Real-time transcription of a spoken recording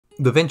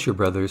The Venture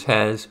Brothers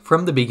has,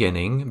 from the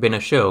beginning, been a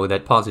show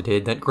that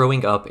posited that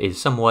growing up is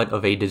somewhat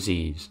of a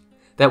disease.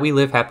 That we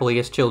live happily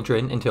as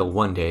children until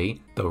one day,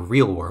 the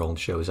real world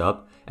shows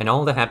up, and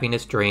all the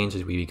happiness drains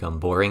as we become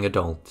boring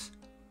adults.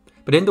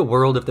 But in the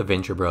world of the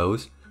Venture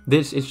Bros,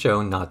 this is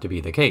shown not to be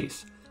the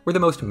case, where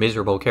the most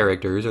miserable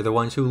characters are the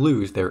ones who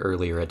lose their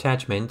earlier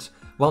attachments,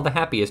 while the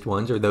happiest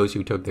ones are those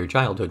who took their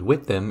childhood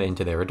with them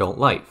into their adult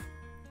life.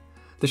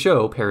 The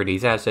show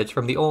parodies assets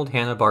from the old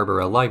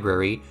Hanna-Barbera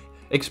library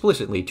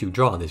explicitly to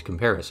draw this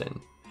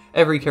comparison.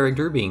 Every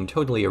character being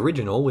totally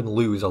original would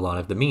lose a lot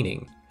of the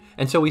meaning,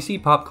 and so we see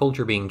pop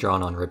culture being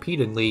drawn on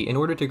repeatedly in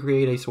order to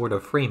create a sort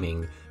of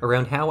framing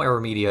around how our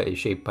media is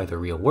shaped by the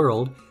real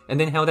world, and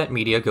then how that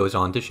media goes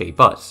on to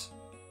shape us.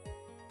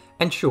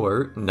 And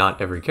sure, not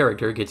every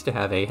character gets to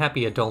have a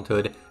happy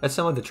adulthood, as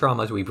some of the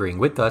traumas we bring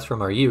with us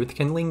from our youth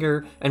can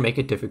linger and make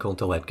it difficult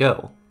to let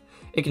go.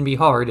 It can be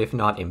hard, if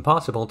not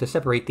impossible, to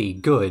separate the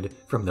good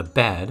from the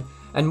bad,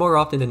 and more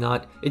often than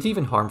not, it's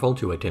even harmful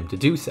to attempt to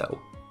do so.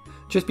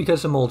 Just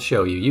because some old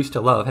show you used to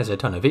love has a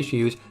ton of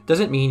issues,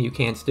 doesn't mean you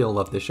can't still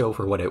love the show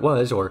for what it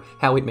was or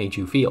how it made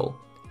you feel.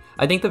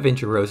 I think The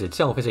Venture Bros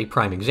itself is a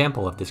prime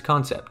example of this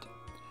concept.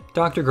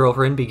 Dr.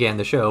 Girlfriend began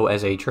the show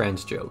as a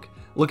trans joke.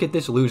 Look at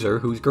this loser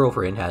whose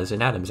girlfriend has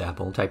an Adam's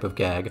apple type of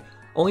gag,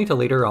 only to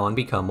later on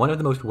become one of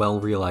the most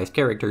well-realized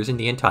characters in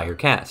the entire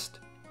cast.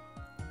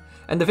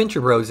 And The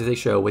Venture Bros is a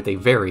show with a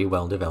very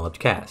well-developed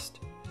cast,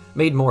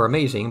 made more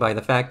amazing by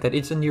the fact that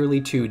it's a nearly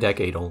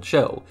 2-decade-old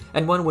show,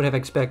 and one would have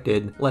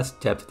expected less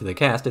depth to the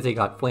cast as they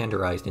got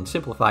flanderized and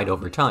simplified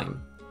over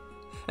time.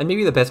 And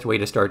maybe the best way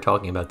to start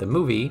talking about the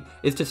movie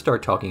is to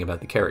start talking about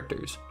the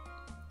characters.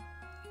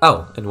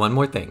 Oh, and one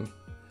more thing.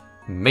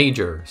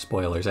 Major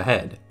spoilers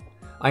ahead.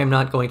 I am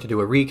not going to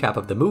do a recap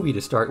of the movie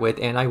to start with,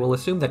 and I will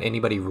assume that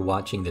anybody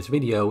watching this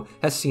video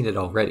has seen it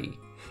already.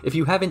 If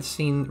you haven't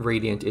seen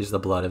Radiant is the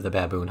Blood of the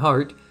Baboon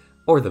Heart,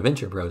 or The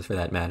Venture Bros for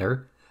that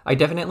matter, I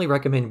definitely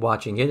recommend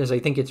watching it as I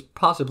think it's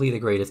possibly the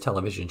greatest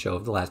television show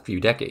of the last few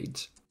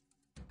decades.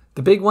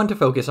 The big one to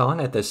focus on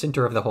at the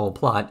center of the whole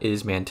plot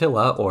is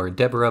Mantilla, or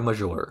Deborah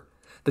Major,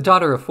 the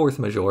daughter of Fourth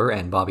Major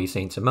and Bobby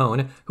St.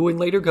 Simone, who would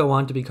later go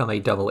on to become a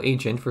double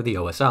agent for the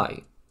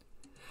OSI.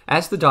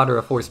 As the daughter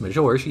of Force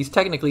Majeure, she's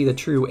technically the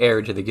true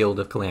heir to the Guild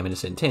of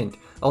Calamitous Intent,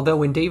 although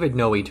when David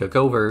Noe took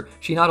over,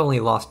 she not only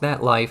lost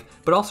that life,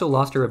 but also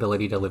lost her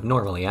ability to live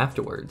normally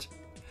afterwards.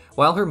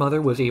 While her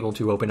mother was able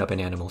to open up an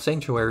animal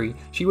sanctuary,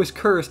 she was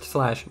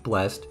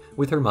cursed/blessed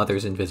with her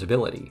mother's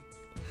invisibility.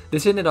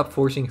 This ended up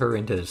forcing her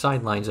into the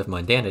sidelines of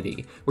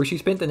mundanity, where she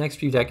spent the next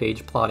few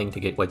decades plotting to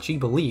get what she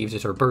believes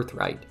is her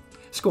birthright,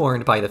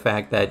 scorned by the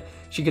fact that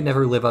she could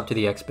never live up to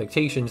the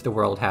expectations the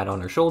world had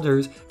on her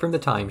shoulders from the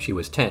time she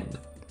was 10.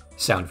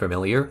 Sound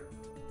familiar?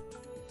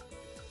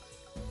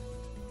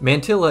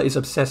 Mantilla is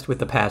obsessed with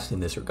the past in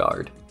this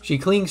regard. She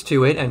clings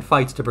to it and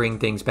fights to bring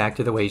things back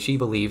to the way she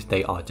believes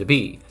they ought to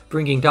be,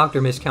 bringing Dr.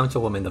 Miss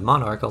Councilwoman the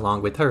Monarch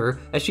along with her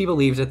as she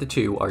believes that the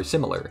two are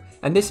similar,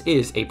 and this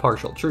is a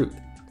partial truth.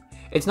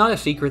 It's not a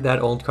secret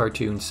that old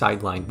cartoons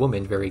sidelined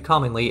women very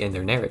commonly in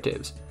their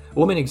narratives.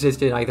 Women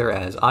existed either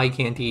as eye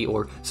candy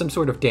or some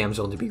sort of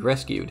damsel to be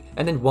rescued,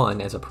 and then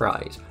won as a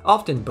prize,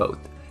 often both.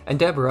 And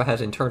Deborah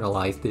has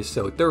internalized this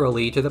so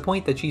thoroughly to the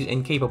point that she's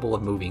incapable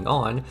of moving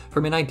on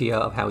from an idea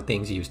of how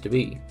things used to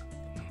be.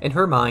 In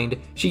her mind,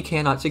 she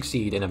cannot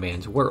succeed in a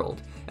man's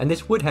world, and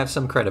this would have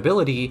some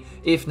credibility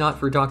if not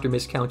for Dr.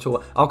 Miss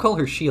Council, I'll call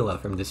her Sheila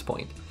from this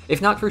point,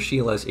 if not for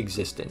Sheila's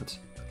existence.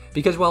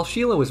 Because while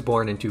Sheila was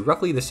born into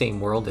roughly the same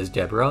world as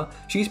Deborah,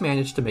 she's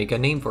managed to make a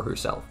name for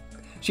herself.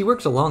 She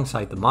works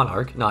alongside the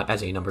Monarch, not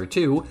as a number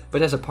two,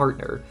 but as a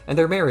partner, and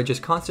their marriage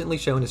is constantly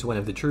shown as one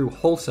of the true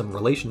wholesome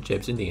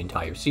relationships in the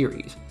entire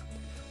series.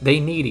 They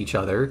need each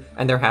other,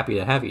 and they're happy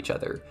to have each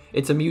other.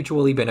 It's a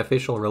mutually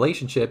beneficial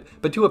relationship,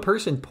 but to a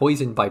person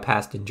poisoned by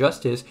past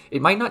injustice,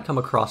 it might not come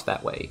across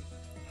that way.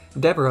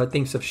 Deborah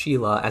thinks of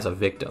Sheila as a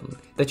victim,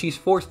 that she's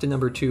forced to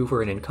number two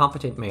for an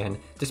incompetent man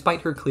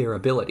despite her clear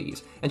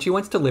abilities, and she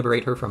wants to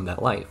liberate her from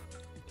that life.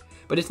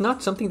 But it's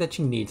not something that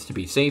she needs to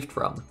be saved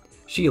from.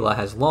 Sheila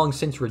has long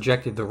since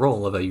rejected the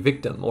role of a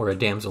victim or a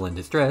damsel in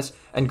distress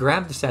and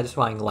grabbed a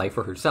satisfying life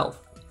for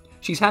herself.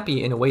 She's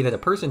happy in a way that a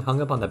person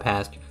hung up on the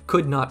past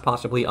could not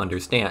possibly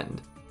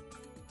understand.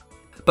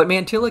 But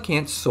Mantilla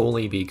can't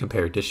solely be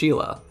compared to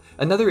Sheila.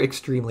 Another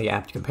extremely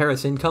apt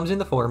comparison comes in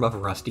the form of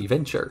Rusty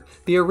Venture,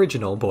 the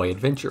original boy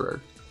adventurer.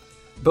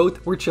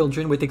 Both were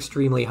children with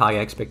extremely high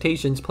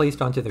expectations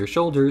placed onto their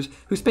shoulders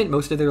who spent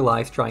most of their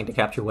lives trying to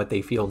capture what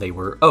they feel they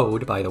were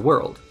owed by the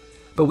world.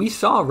 But we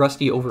saw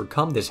Rusty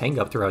overcome this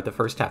hang-up throughout the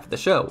first half of the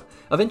show,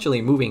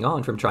 eventually moving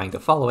on from trying to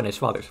follow in his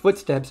father's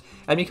footsteps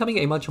and becoming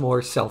a much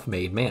more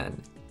self-made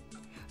man.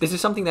 This is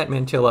something that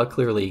Mantilla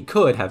clearly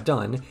could have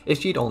done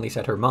if she'd only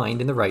set her mind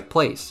in the right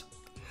place.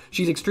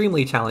 She's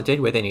extremely talented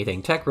with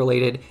anything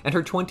tech-related, and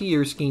her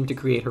 20-year scheme to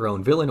create her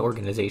own villain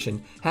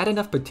organization had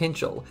enough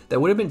potential that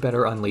would have been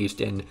better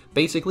unleashed in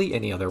basically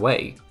any other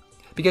way.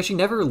 Because she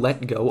never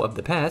let go of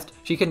the past,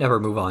 she can never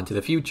move on to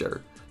the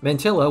future.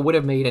 Mantilla would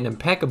have made an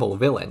impeccable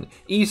villain,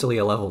 easily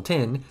a level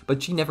 10,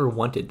 but she never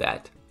wanted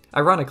that.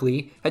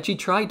 Ironically, had she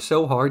tried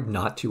so hard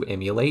not to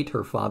emulate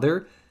her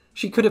father,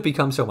 she could have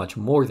become so much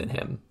more than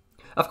him.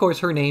 Of course,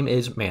 her name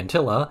is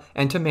Mantilla,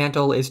 and to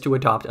mantle is to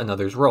adopt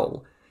another's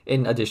role,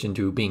 in addition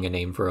to being a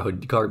name for a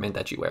hooded garment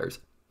that she wears.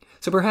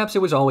 So perhaps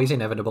it was always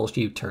inevitable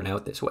she'd turn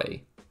out this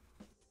way.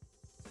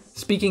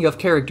 Speaking of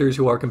characters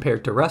who are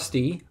compared to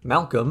Rusty,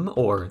 Malcolm,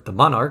 or the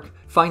Monarch,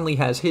 finally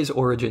has his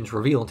origins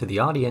revealed to the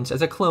audience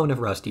as a clone of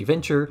Rusty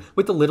Venture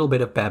with a little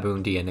bit of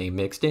baboon DNA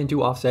mixed in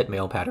to offset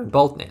male pattern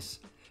baldness.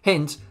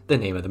 Hence, the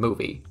name of the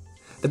movie.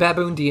 The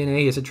baboon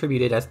DNA is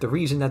attributed as the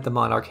reason that the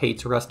Monarch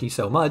hates Rusty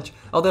so much,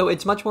 although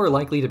it's much more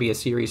likely to be a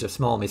series of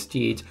small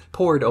misdeeds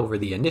poured over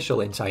the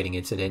initial inciting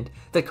incident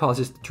that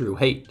causes the true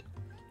hate.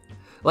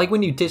 Like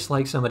when you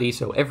dislike somebody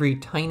so every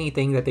tiny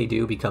thing that they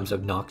do becomes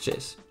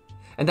obnoxious.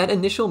 And that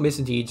initial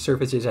misdeed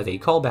surfaces as a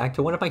callback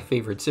to one of my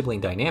favorite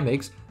sibling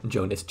dynamics,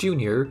 Jonas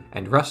Jr.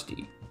 and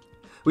Rusty.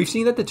 We've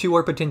seen that the two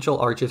are potential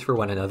arches for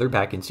one another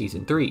back in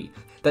Season 3,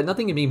 that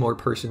nothing can be more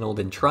personal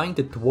than trying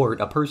to thwart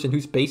a person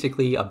who's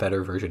basically a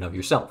better version of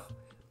yourself.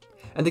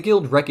 And the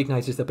Guild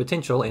recognizes the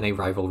potential in a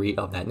rivalry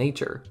of that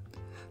nature.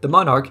 The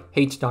Monarch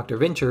hates Dr.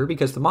 Venture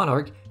because the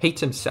Monarch hates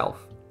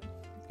himself.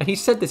 And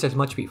he's said this as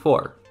much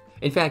before.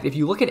 In fact, if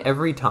you look at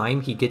every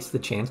time he gets the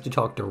chance to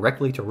talk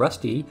directly to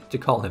Rusty to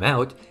call him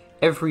out,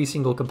 every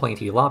single complaint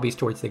he lobbies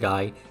towards the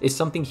guy is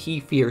something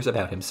he fears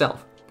about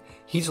himself.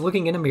 He's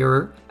looking in a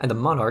mirror, and the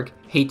Monarch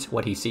hates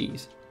what he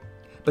sees.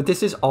 But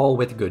this is all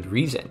with good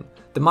reason.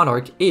 The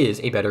Monarch is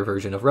a better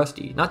version of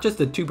Rusty, not just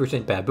the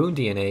 2% baboon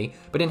DNA,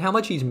 but in how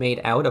much he's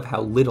made out of how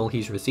little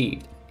he's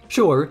received.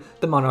 Sure,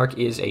 the Monarch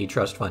is a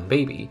trust fund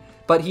baby,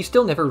 but he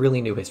still never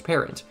really knew his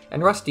parents,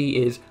 and Rusty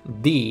is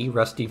the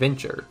Rusty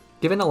Venture,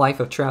 given a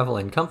life of travel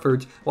and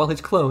comforts while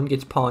his clone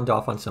gets pawned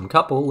off on some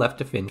couple left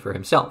to fend for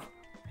himself.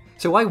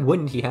 So why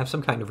wouldn't he have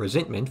some kind of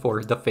resentment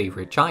for the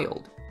favorite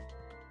child?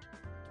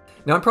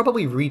 Now I'm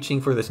probably reaching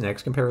for this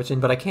next comparison,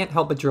 but I can't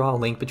help but draw a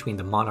link between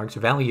the Monarch's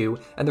value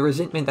and the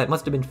resentment that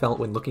must have been felt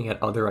when looking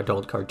at other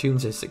adult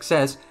cartoons'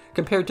 success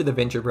compared to the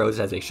Venture Bros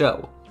as a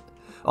show.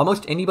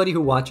 Almost anybody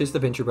who watches the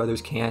Venture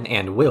Brothers can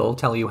and will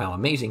tell you how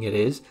amazing it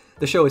is.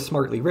 The show is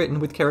smartly written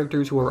with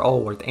characters who are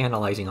all worth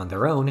analyzing on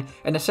their own,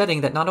 and a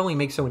setting that not only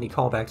makes so many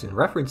callbacks and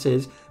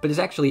references, but is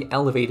actually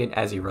elevated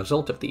as a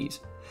result of these.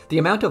 The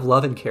amount of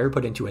love and care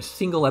put into a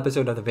single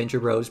episode of the Venture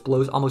Bros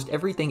blows almost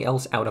everything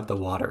else out of the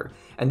water,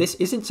 and this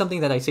isn't something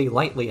that I say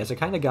lightly as a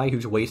kind of guy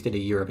who's wasted a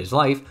year of his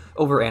life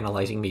over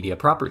analyzing media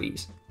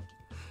properties.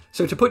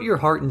 So to put your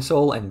heart and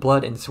soul and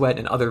blood and sweat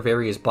and other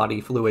various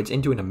body fluids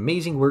into an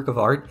amazing work of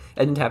art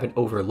and have it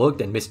overlooked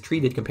and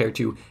mistreated compared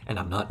to, and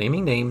I'm not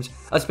naming names,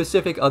 a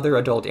specific other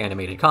adult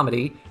animated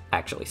comedy,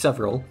 actually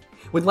several,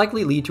 would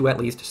likely lead to at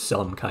least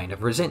some kind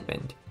of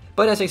resentment.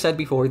 But as I said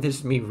before, this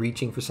is me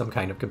reaching for some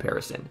kind of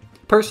comparison.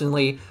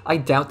 Personally, I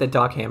doubt that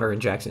Doc Hammer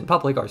and Jackson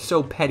Public are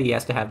so petty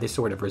as to have this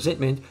sort of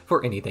resentment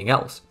for anything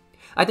else.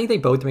 I think they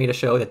both made a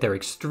show that they're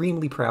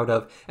extremely proud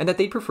of, and that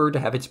they'd prefer to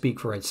have it speak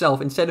for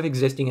itself instead of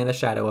existing in the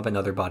shadow of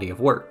another body of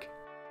work.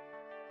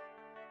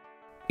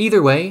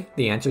 Either way,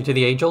 the answer to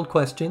the age-old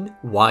question,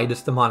 why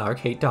does the Monarch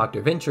hate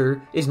Dr.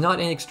 Venture, is not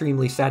an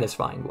extremely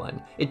satisfying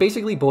one. It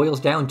basically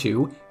boils down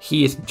to,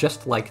 he is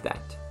just like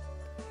that.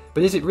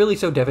 But is it really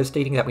so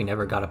devastating that we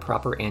never got a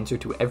proper answer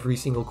to every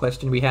single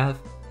question we have?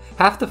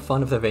 Half the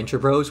fun of the Venture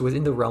Bros was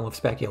in the realm of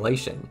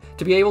speculation,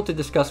 to be able to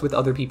discuss with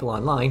other people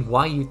online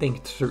why you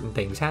think certain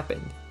things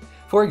happened.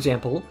 For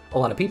example, a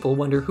lot of people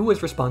wonder who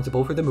was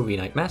responsible for the movie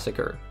night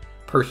massacre.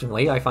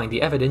 Personally, I find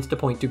the evidence to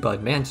point to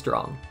Bud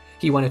Manstrong.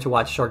 He wanted to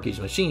watch Sharky's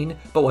Machine,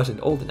 but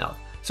wasn't old enough,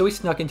 so he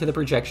snuck into the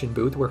projection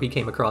booth where he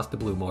came across the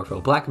Blue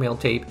Morpho blackmail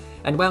tape,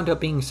 and wound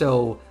up being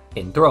so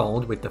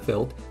enthralled with the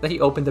filth that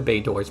he opened the bay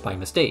doors by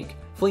mistake,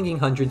 flinging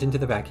hundreds into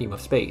the vacuum of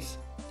space.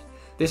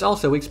 This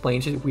also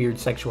explains his weird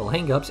sexual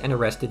hangups and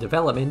arrested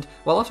development,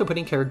 while also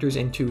putting characters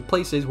into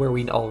places where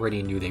we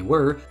already knew they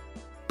were.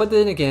 But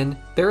then again,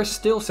 there are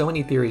still so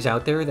many theories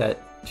out there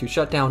that to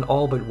shut down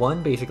all but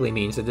one basically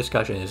means the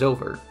discussion is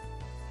over.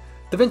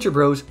 The Venture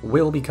Bros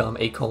will become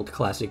a cult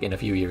classic in a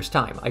few years'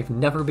 time. I've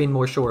never been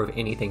more sure of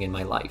anything in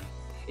my life.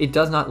 It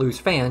does not lose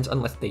fans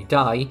unless they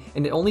die,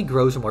 and it only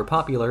grows more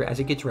popular as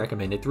it gets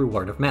recommended through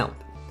word of mouth.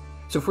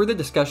 So for the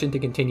discussion to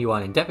continue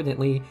on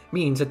indefinitely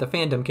means that the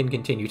fandom can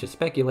continue to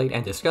speculate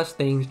and discuss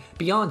things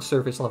beyond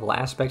surface level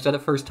aspects that a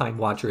first time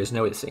watcher is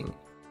noticing.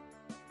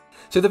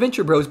 So the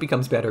Venture Bros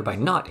becomes better by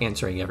not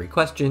answering every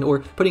question or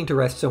putting to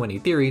rest so many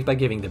theories by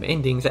giving them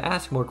endings that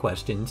ask more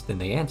questions than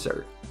they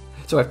answer.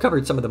 So I've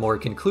covered some of the more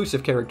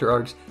conclusive character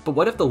arcs, but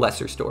what of the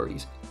lesser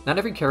stories? Not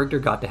every character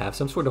got to have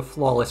some sort of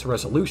flawless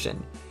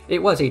resolution.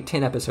 It was a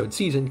 10-episode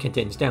season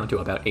condensed down to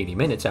about 80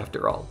 minutes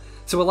after all,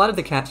 so a lot of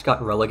the cast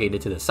got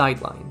relegated to the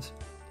sidelines.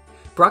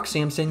 Brock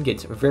Samson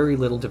gets very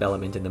little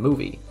development in the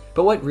movie,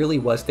 but what really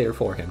was there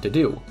for him to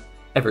do?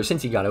 Ever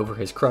since he got over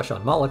his crush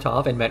on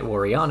Molotov and met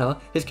Wariana,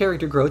 his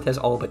character growth has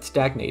all but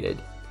stagnated.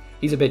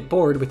 He's a bit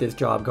bored with his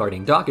job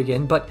guarding Doc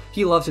again, but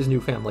he loves his new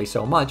family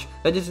so much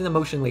that it's an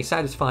emotionally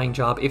satisfying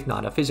job, if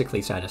not a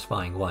physically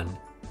satisfying one.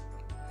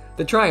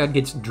 The Triad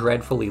gets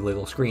dreadfully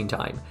little screen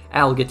time.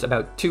 Al gets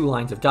about 2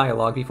 lines of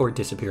dialogue before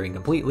disappearing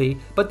completely,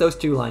 but those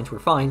 2 lines were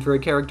fine for a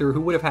character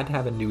who would have had to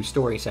have a new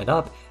story set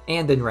up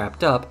and then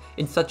wrapped up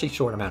in such a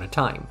short amount of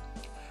time.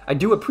 I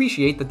do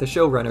appreciate that the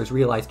showrunners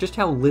realized just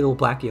how little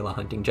Blackula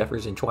hunting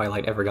Jeffers and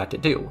Twilight ever got to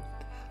do.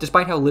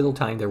 Despite how little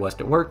time there was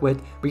to work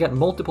with, we got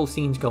multiple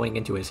scenes going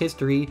into his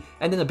history,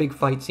 and then a big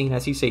fight scene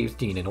as he saves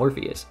Dean and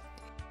Orpheus.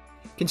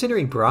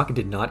 Considering Brock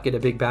did not get a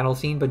big battle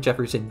scene, but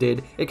Jefferson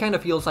did, it kind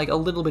of feels like a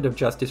little bit of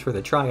justice for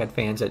the Triad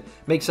fans that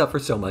makes up for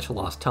so much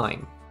lost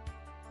time.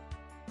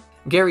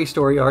 Gary's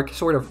story arc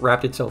sort of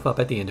wrapped itself up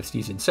at the end of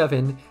Season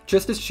 7.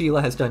 Just as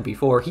Sheila has done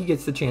before, he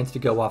gets the chance to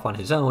go off on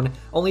his own,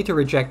 only to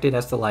reject it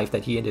as the life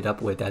that he ended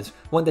up with as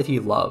one that he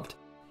loved,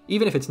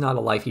 even if it's not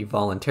a life he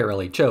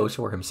voluntarily chose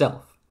for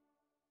himself.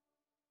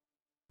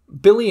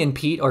 Billy and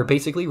Pete are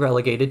basically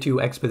relegated to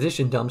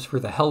exposition dumps for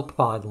the Help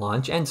Pod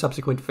launch and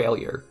subsequent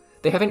failure.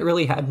 They haven't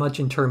really had much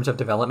in terms of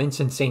development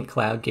since St.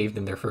 Cloud gave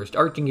them their first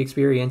arching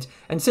experience,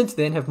 and since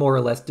then have more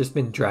or less just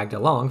been dragged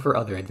along for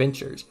other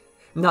adventures.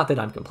 Not that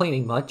I'm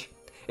complaining much.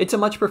 It's a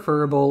much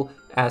preferable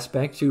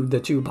aspect to the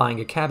two buying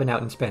a cabin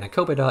out in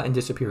Spanakopita and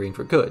disappearing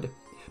for good.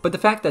 But the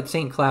fact that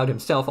St. Cloud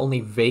himself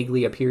only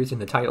vaguely appears in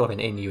the title of an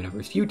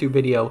in-universe YouTube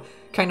video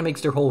kinda makes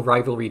their whole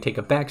rivalry take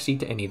a backseat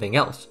to anything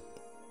else.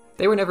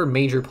 They were never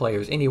major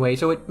players anyway,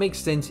 so it makes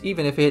sense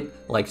even if it,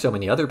 like so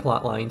many other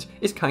plotlines,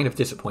 is kind of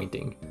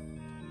disappointing.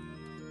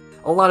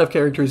 A lot of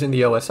characters in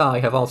the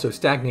OSI have also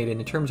stagnated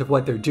in terms of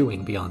what they're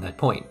doing beyond that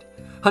point.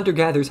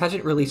 Hunter-Gatherers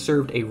hasn't really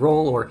served a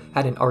role or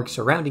had an arc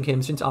surrounding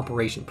him since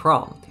Operation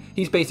Prom.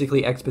 He's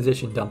basically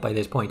exposition dump by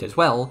this point as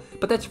well,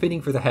 but that's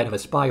fitting for the head of a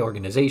spy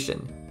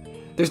organization.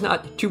 There's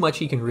not too much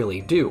he can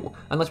really do,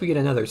 unless we get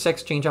another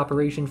sex change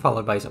operation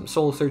followed by some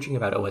soul-searching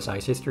about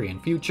OSI's history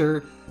and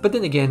future, but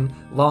then again,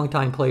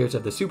 longtime players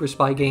of the Super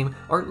Spy game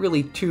aren't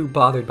really too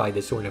bothered by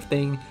this sort of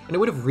thing, and it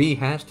would have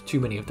rehashed too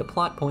many of the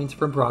plot points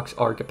from Brock's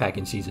arc back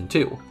in Season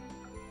 2.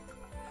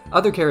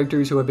 Other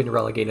characters who have been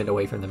relegated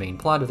away from the main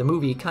plot of the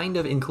movie kind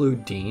of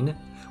include Dean.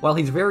 While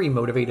he's very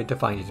motivated to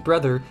find his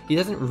brother, he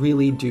doesn't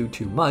really do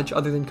too much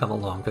other than come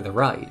along for the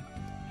ride.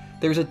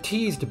 There's a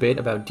teased bit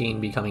about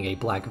Dean becoming a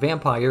black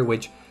vampire,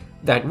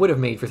 that would have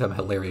made for some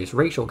hilarious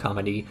racial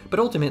comedy, but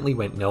ultimately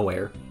went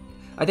nowhere.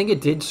 I think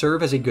it did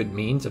serve as a good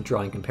means of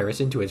drawing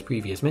comparison to his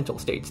previous mental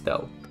states,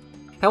 though.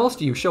 How else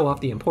do you show off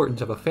the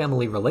importance of a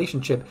family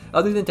relationship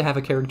other than to have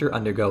a character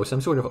undergo some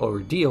sort of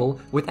ordeal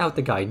without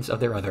the guidance of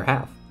their other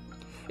half?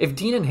 If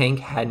Dean and Hank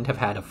hadn't have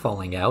had a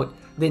falling out,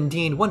 then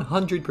Dean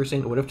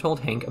 100% would have told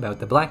Hank about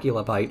the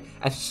Blackula bite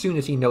as soon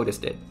as he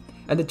noticed it,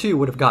 and the two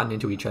would have gotten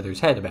into each other's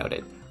head about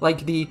it,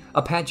 like the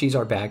Apaches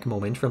are back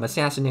moment from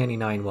Assassinanny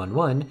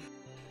 911,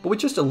 but with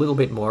just a little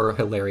bit more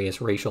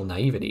hilarious racial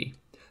naivety.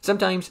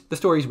 Sometimes, the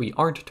stories we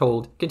aren't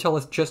told can tell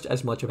us just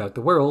as much about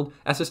the world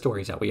as the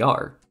stories that we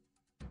are.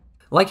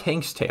 Like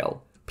Hank's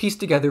tale, pieced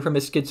together from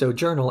his schizo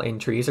journal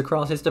entries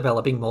across his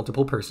developing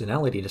multiple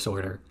personality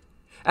disorder.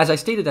 As I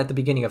stated at the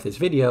beginning of this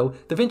video,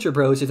 The Venture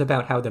Bros is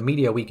about how the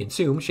media we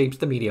consume shapes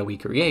the media we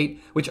create,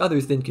 which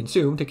others then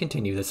consume to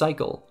continue the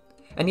cycle.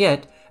 And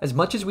yet, as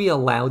much as we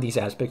allow these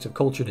aspects of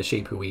culture to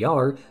shape who we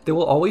are, there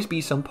will always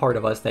be some part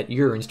of us that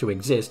yearns to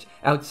exist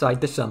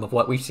outside the sum of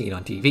what we've seen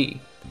on TV.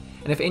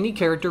 And if any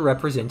character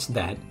represents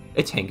that,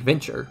 it's Hank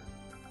Venture.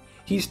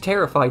 He's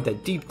terrified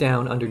that deep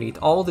down underneath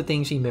all the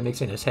things he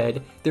mimics in his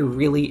head, there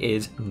really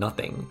is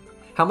nothing.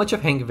 How much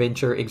of Hank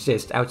Venture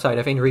exists outside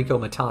of Enrico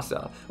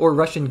Matassa, or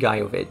Russian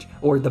Gajovich,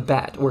 or the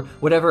Bat, or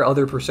whatever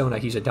other persona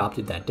he's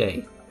adopted that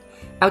day?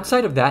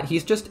 Outside of that,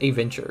 he's just a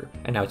Venture,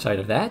 and outside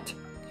of that?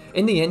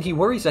 In the end, he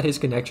worries that his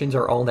connections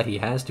are all that he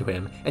has to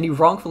him, and he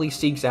wrongfully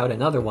seeks out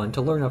another one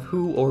to learn of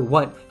who or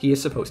what he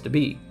is supposed to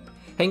be.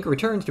 Hank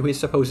returns to his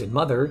supposed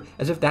mother,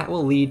 as if that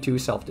will lead to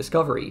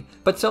self-discovery,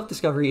 but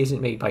self-discovery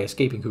isn't made by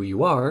escaping who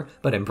you are,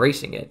 but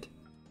embracing it.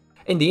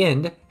 In the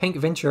end, Hank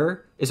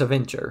Venture is a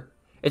Venture.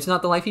 It's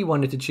not the life he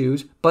wanted to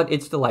choose, but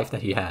it's the life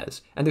that he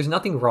has, and there's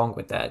nothing wrong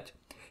with that.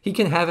 He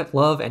can have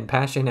love and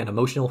passion and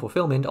emotional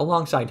fulfillment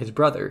alongside his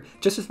brother,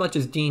 just as much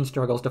as Dean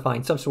struggles to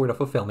find some sort of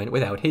fulfillment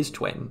without his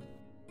twin.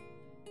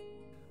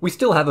 We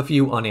still have a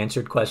few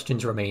unanswered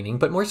questions remaining,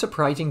 but more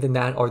surprising than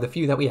that are the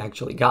few that we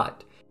actually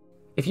got.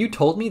 If you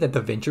told me that the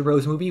Venture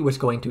Bros movie was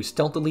going to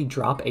stealthily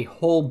drop a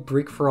whole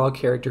Brick Frog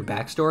character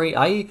backstory,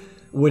 I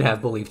would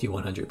have believed you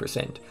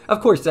 100%.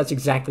 Of course, that's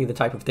exactly the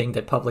type of thing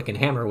that Public and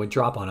Hammer would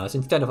drop on us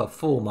instead of a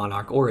full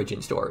Monarch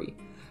origin story.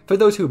 For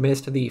those who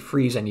missed the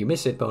freeze and you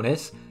miss it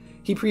bonus,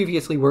 he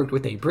previously worked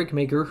with a brick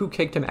maker who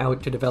kicked him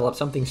out to develop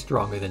something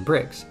stronger than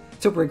bricks.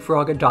 So Brick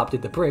Frog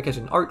adopted the brick as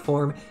an art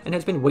form and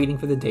has been waiting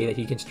for the day that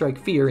he can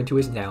strike fear into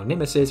his now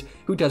nemesis,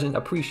 who doesn't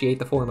appreciate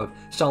the form of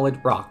solid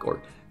rock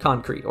or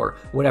concrete or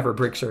whatever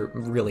bricks are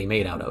really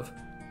made out of.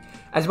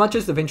 As much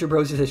as The Venture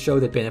Bros is a show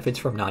that benefits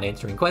from not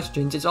answering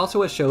questions, it's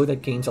also a show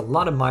that gains a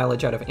lot of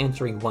mileage out of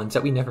answering ones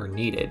that we never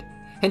needed.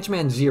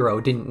 Henchman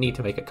Zero didn't need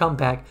to make a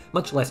comeback,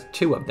 much less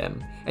two of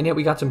them, and yet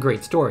we got some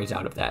great stories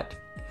out of that.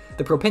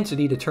 The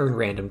propensity to turn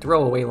random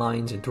throwaway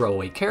lines and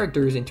throwaway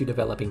characters into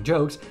developing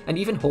jokes, and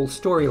even whole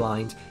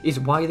storylines, is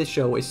why the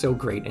show is so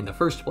great in the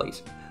first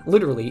place.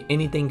 Literally,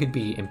 anything could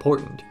be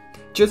important,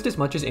 just as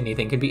much as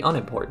anything can be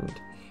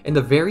unimportant. In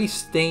the very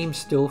same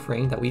still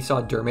frame that we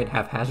saw Dermot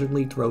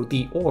haphazardly throw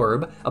the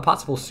orb, a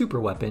possible super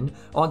weapon,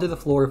 onto the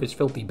floor of his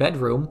filthy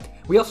bedroom,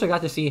 we also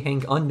got to see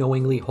Hank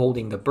unknowingly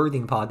holding the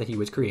birthing pod that he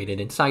was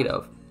created inside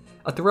of.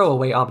 A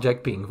throwaway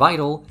object being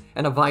vital,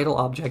 and a vital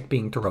object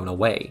being thrown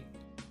away.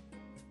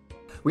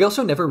 We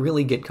also never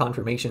really get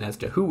confirmation as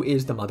to who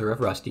is the mother of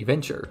Rusty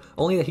Venture,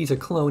 only that he's a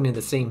clone in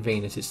the same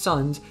vein as his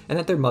sons, and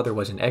that their mother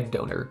was an egg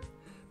donor.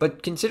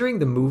 But considering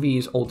the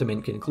movie's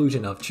ultimate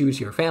conclusion of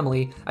choose your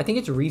family, I think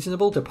it's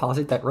reasonable to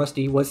posit that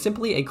Rusty was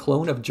simply a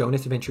clone of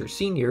Jonas Venture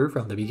Sr.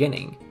 from the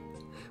beginning.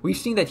 We've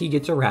seen that he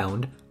gets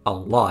around, a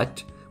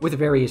lot, with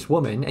various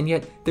women, and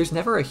yet there's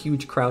never a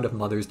huge crowd of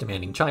mothers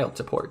demanding child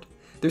support.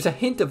 There's a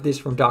hint of this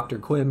from Dr.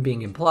 Quim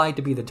being implied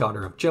to be the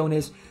daughter of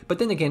Jonas, but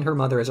then again her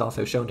mother is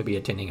also shown to be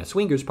attending a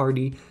swingers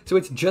party, so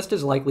it's just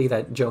as likely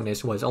that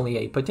Jonas was only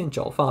a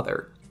potential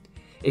father.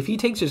 If he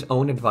takes his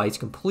own advice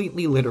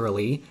completely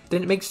literally,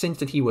 then it makes sense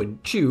that he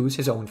would choose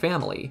his own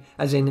family,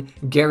 as in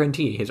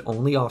guarantee his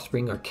only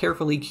offspring are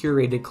carefully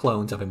curated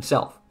clones of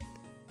himself.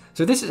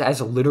 So this is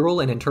as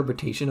literal an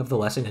interpretation of the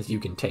lesson as you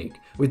can take,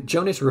 with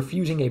Jonas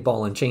refusing a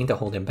ball and chain to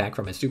hold him back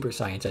from his super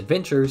science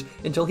adventures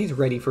until he's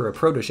ready for a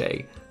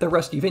protege, the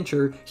Rusty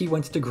Venture he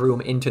wants to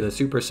groom into the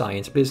super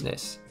science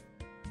business.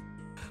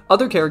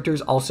 Other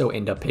characters also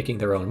end up picking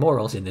their own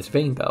morals in this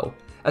vein though.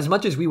 As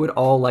much as we would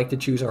all like to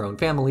choose our own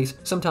families,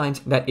 sometimes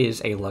that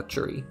is a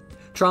luxury.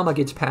 Trauma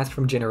gets passed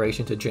from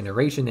generation to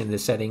generation in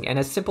this setting, and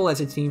as simple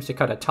as it seems to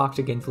cut a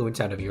toxic influence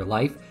out of your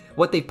life,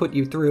 what they put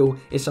you through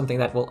is something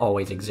that will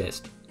always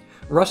exist.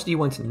 Rusty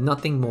wants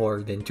nothing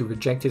more than to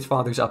reject his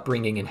father's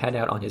upbringing and head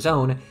out on his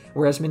own,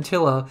 whereas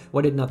Mintilla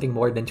wanted nothing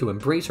more than to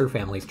embrace her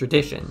family's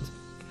traditions.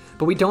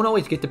 But we don't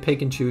always get to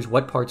pick and choose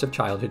what parts of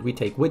childhood we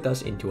take with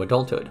us into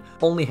adulthood,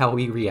 only how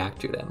we react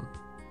to them.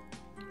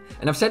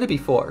 And I've said it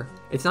before,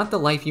 it's not the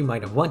life you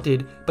might have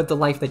wanted, but the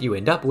life that you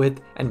end up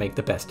with and make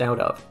the best out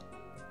of.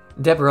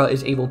 Deborah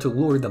is able to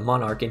lure the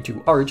Monarch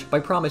into Arch by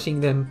promising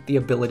them the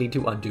ability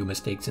to undo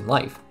mistakes in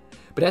life.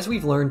 But as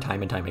we've learned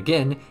time and time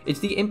again, it's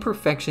the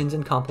imperfections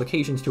and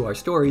complications to our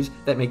stories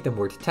that make them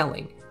worth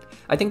telling.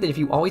 I think that if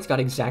you always got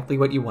exactly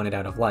what you wanted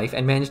out of life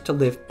and managed to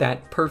live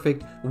that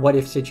perfect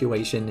what-if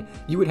situation,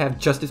 you would have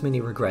just as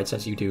many regrets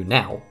as you do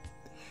now.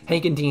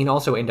 Hank and Dean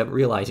also end up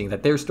realizing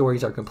that their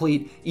stories are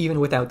complete even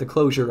without the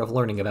closure of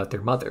learning about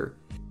their mother.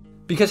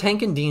 Because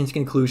Hank and Dean's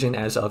conclusion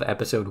as of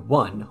episode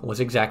 1 was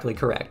exactly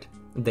correct.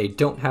 They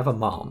don't have a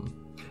mom.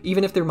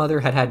 Even if their mother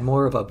had had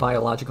more of a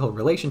biological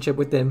relationship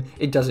with them,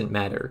 it doesn't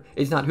matter.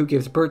 It's not who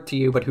gives birth to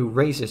you, but who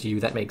raises you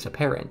that makes a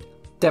parent.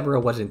 Deborah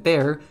wasn't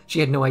there, she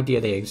had no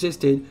idea they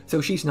existed,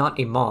 so she's not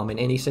a mom in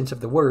any sense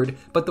of the word,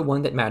 but the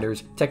one that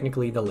matters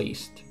technically the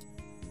least.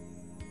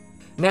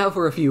 Now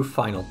for a few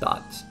final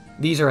thoughts.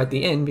 These are at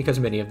the end because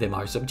many of them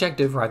are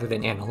subjective rather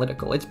than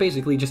analytical. It's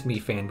basically just me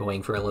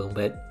fanboying for a little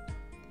bit.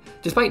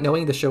 Despite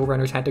knowing the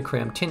showrunners had to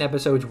cram 10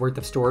 episodes worth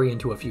of story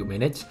into a few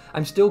minutes,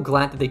 I'm still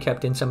glad that they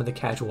kept in some of the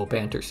casual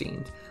banter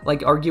scenes,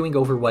 like arguing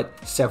over what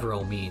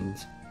several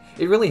means.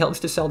 It really helps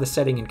to sell the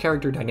setting and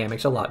character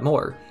dynamics a lot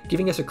more,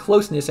 giving us a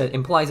closeness that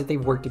implies that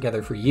they've worked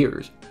together for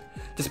years.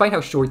 Despite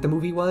how short the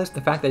movie was,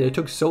 the fact that it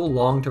took so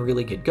long to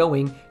really get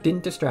going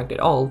didn't distract at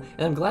all,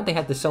 and I'm glad they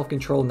had the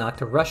self-control not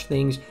to rush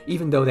things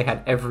even though they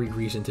had every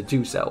reason to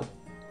do so.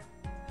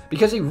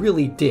 Because they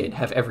really did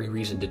have every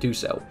reason to do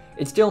so,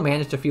 it still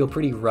managed to feel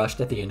pretty rushed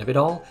at the end of it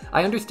all.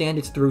 I understand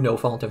it's through no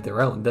fault of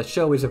their own, the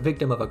show is a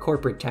victim of a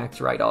corporate tax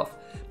write-off,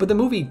 but the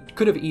movie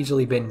could have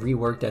easily been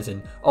reworked as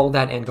an All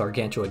That and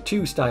Gargantua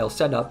 2 style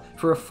setup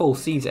for a full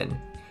season.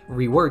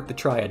 Rework the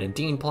Triad and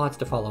Dean plots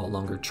to follow a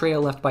longer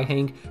trail left by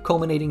Hank,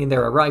 culminating in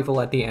their arrival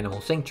at the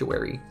Animal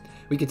Sanctuary.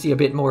 We could see a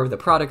bit more of the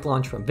product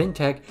launch from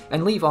Vintech,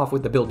 and leave off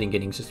with the building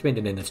getting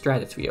suspended in the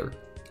stratosphere.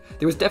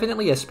 There was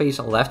definitely a space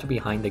left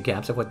behind the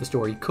gaps of what the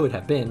story could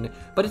have been,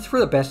 but it's for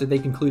the best that they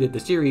concluded the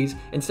series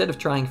instead of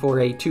trying for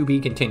a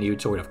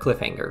to-be-continued sort of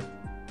cliffhanger.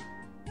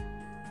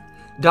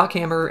 Doc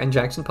Hammer and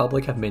Jackson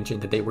Public have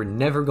mentioned that they were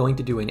never going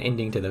to do an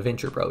ending to the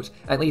Venture Bros,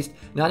 at least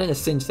not in a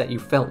sense that you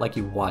felt like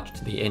you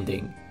watched the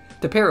ending.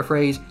 To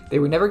paraphrase, they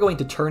were never going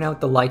to turn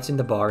out the lights in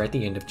the bar at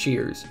the end of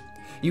Cheers.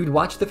 You'd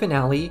watch the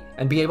finale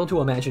and be able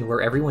to imagine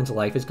where everyone's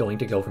life is going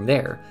to go from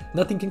there.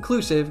 Nothing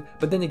conclusive,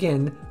 but then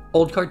again,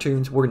 old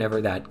cartoons were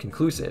never that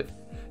conclusive.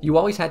 You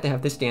always had to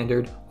have the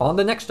standard, on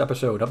the next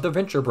episode of the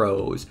Venture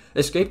Bros,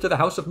 Escape to the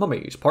House of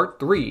Mummies, Part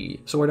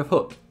 3, sort of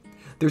hook.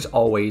 There's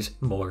always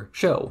more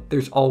show.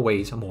 There's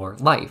always more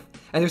life.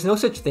 And there's no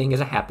such thing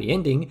as a happy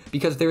ending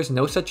because there's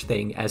no such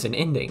thing as an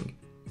ending.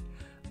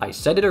 I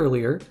said it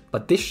earlier,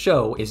 but this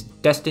show is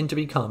destined to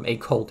become a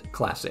cult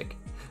classic.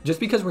 Just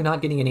because we're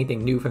not getting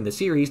anything new from the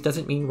series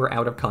doesn't mean we're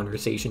out of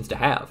conversations to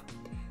have.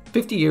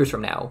 50 years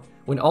from now,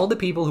 when all the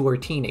people who are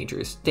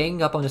teenagers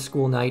staying up on a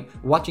school night,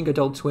 watching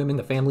Adult Swim in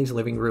the family's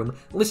living room,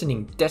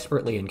 listening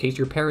desperately in case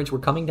your parents were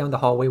coming down the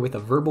hallway with a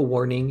verbal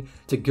warning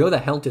to go the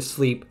hell to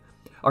sleep,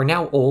 are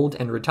now old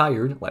and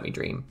retired, let me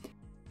dream,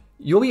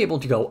 you'll be able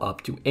to go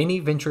up to any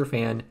Venture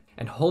fan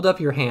and hold up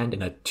your hand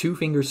in a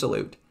 2-finger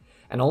salute,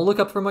 and I'll look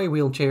up from my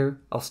wheelchair,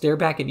 I'll stare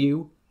back at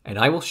you, and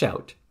I will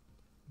shout,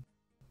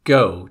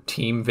 "Go,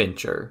 Team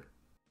Venture."